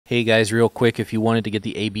Hey guys, real quick, if you wanted to get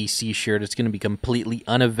the ABC shirt, it's going to be completely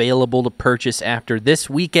unavailable to purchase after this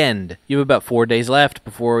weekend. You have about 4 days left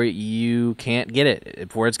before you can't get it,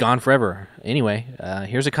 before it's gone forever. Anyway,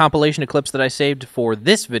 here's a compilation of clips that I saved for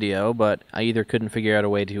this video, but I either couldn't figure out a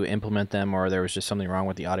way to implement them or there was just something wrong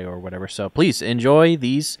with the audio or whatever. So please enjoy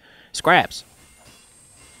these scraps.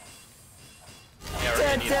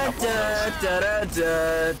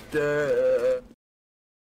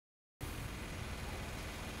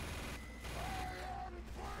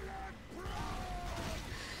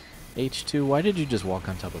 H2, why did you just walk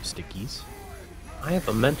on top of stickies? I have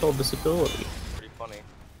a mental disability. Pretty funny.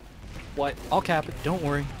 What? I'll cap it, don't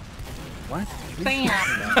worry. What?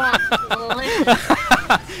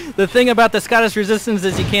 The thing about the Scottish Resistance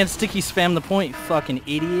is you can't sticky spam the point, you fucking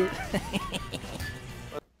idiot.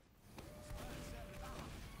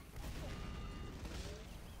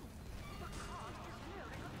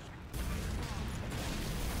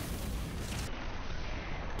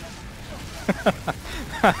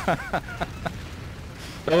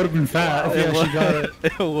 That would have been fat if you actually got it.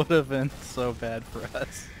 It would have been so bad for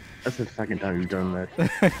us. That's the second time you've done that.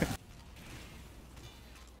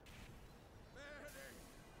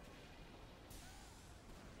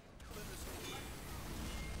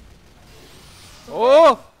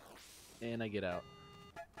 Oh! And I get out.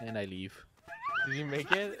 And I leave. Did you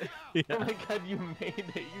make it? Yeah. Oh my god, you made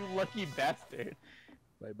it, you lucky bastard.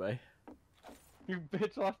 Bye-bye. You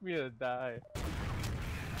bitch left me to die.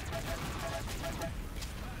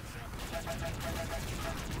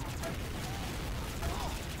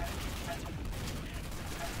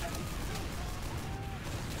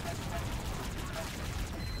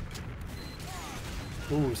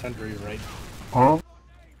 Ooh, Sentry, right? Huh?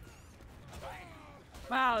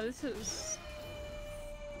 Wow, this is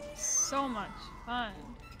so much fun.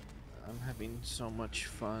 I'm having so much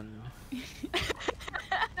fun.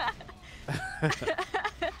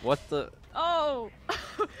 What the? Oh!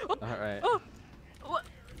 Alright. Oh! What?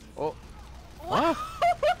 Oh. What?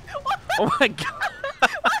 Oh my god!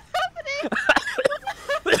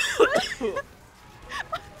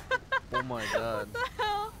 Oh my god. What the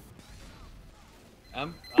hell?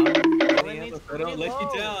 I'm I don't let you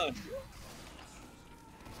down.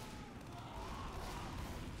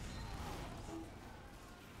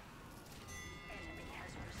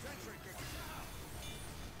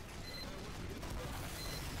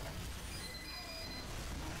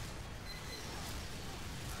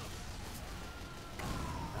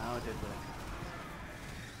 Now it did work.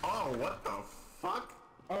 Oh, what the fuck?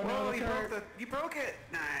 Oh no, Whoa, you you broke it!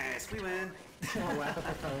 Nice, we win. Oh,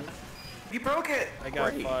 You broke it! I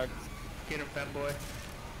got fucked. Get him, femboy.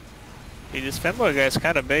 Hey, this femboy guy's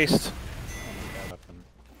kind of based.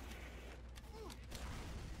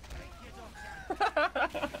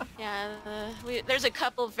 Yeah, there's a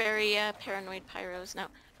couple very paranoid pyros now.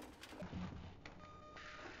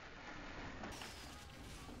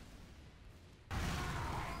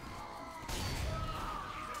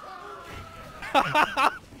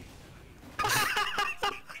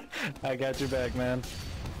 I got your back, man.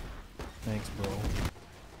 Thanks, bro.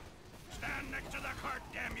 Stand next to the cart,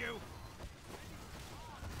 damn you!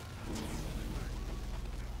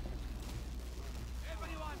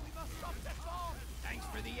 Everyone, we must stop that ball! Thanks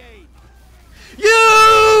for the aid.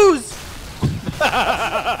 Use!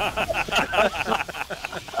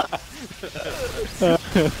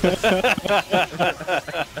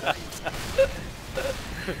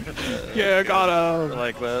 Yeah, got him. I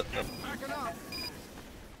like that.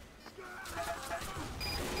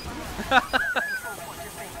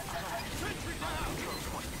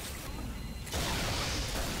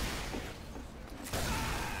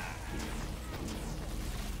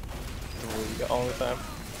 All the time.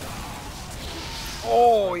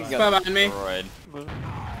 Oh, he got Behind me. destroyed.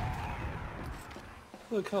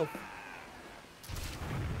 Look, help.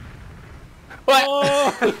 What?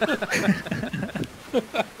 Oh!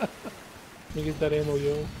 Let me get that ammo,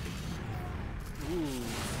 yo.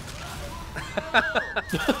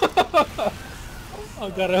 Oh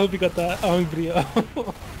god, I hope you got that hungry, yo.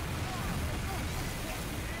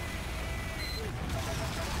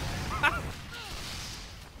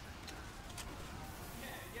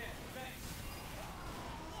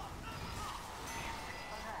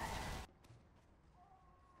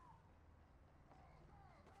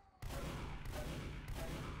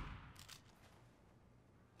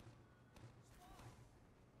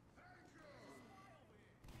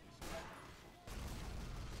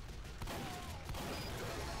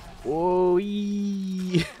 Oh,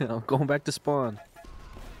 I'm going back to spawn.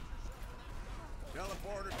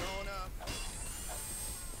 Teleporter going up.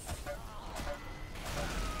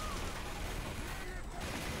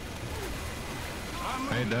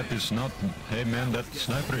 Hey, that is not. Hey, man, that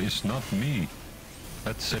sniper is not me.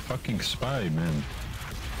 That's a fucking spy, man.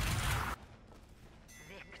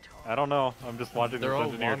 I don't know. I'm just watching this They're all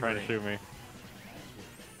engineer trying to wandering. shoot me.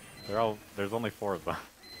 They're all. There's only 4 of them.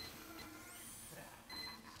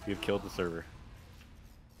 You've killed the server.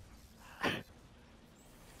 I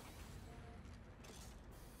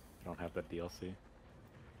don't have that DLC.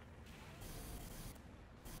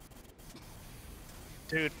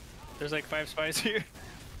 Dude, there's like 5 spies here.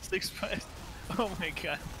 6 spies. Oh my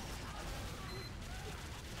god.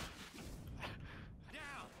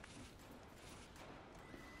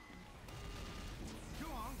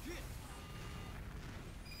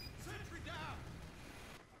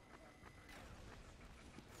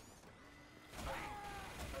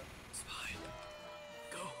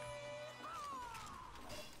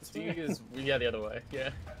 Steve is yeah the other way. Yeah,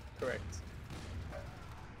 correct.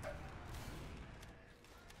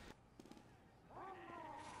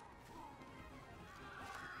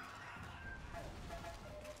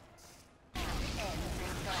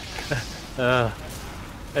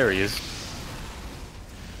 There he is.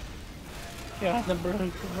 Yeah, the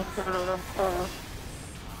bird.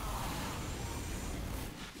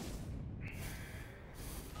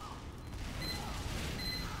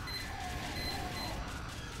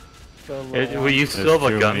 Will you still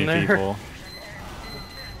have a gun there? People.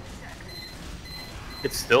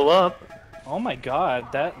 It's still up. Oh my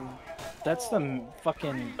god, that's the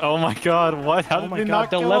fucking. Oh my god, what? How Oh did my they god,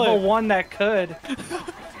 not the kill level it? 1 that could.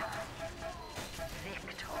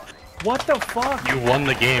 What the fuck? You won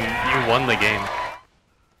the game. You won the game.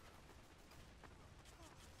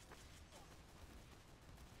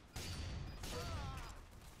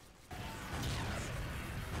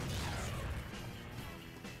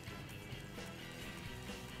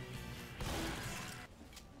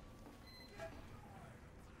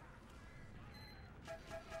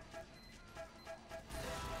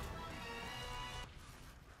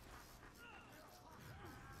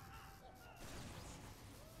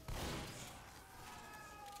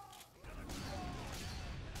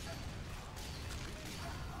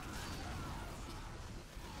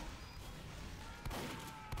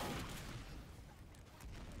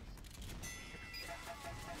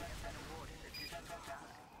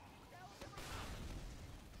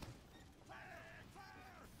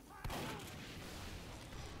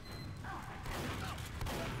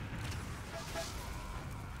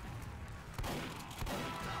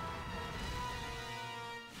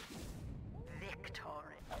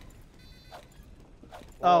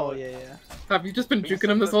 Oh yeah, yeah. Have you just been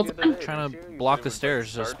juking him this whole time? Trying to block the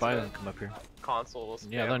stairs so spy doesn't come up here. Console.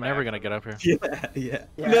 Yeah, they're never gonna get up here. Yeah.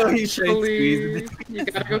 Yeah. No, he's trying to Actually, squeeze. you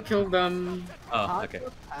gotta go kill them. Oh, okay.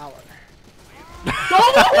 Power.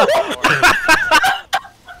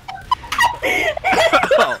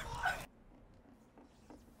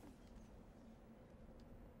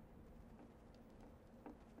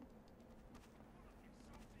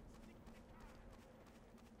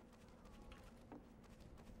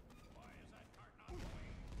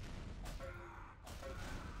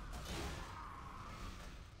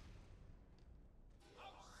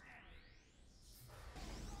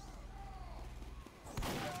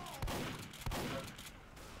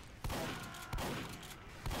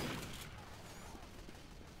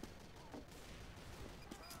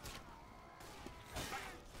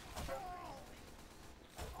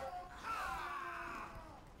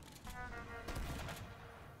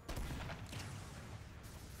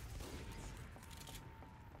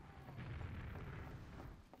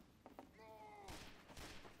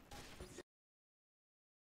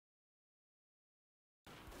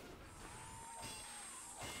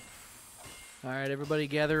 Alright, everybody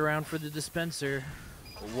gather around for the dispenser.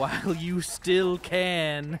 While you still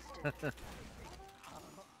can.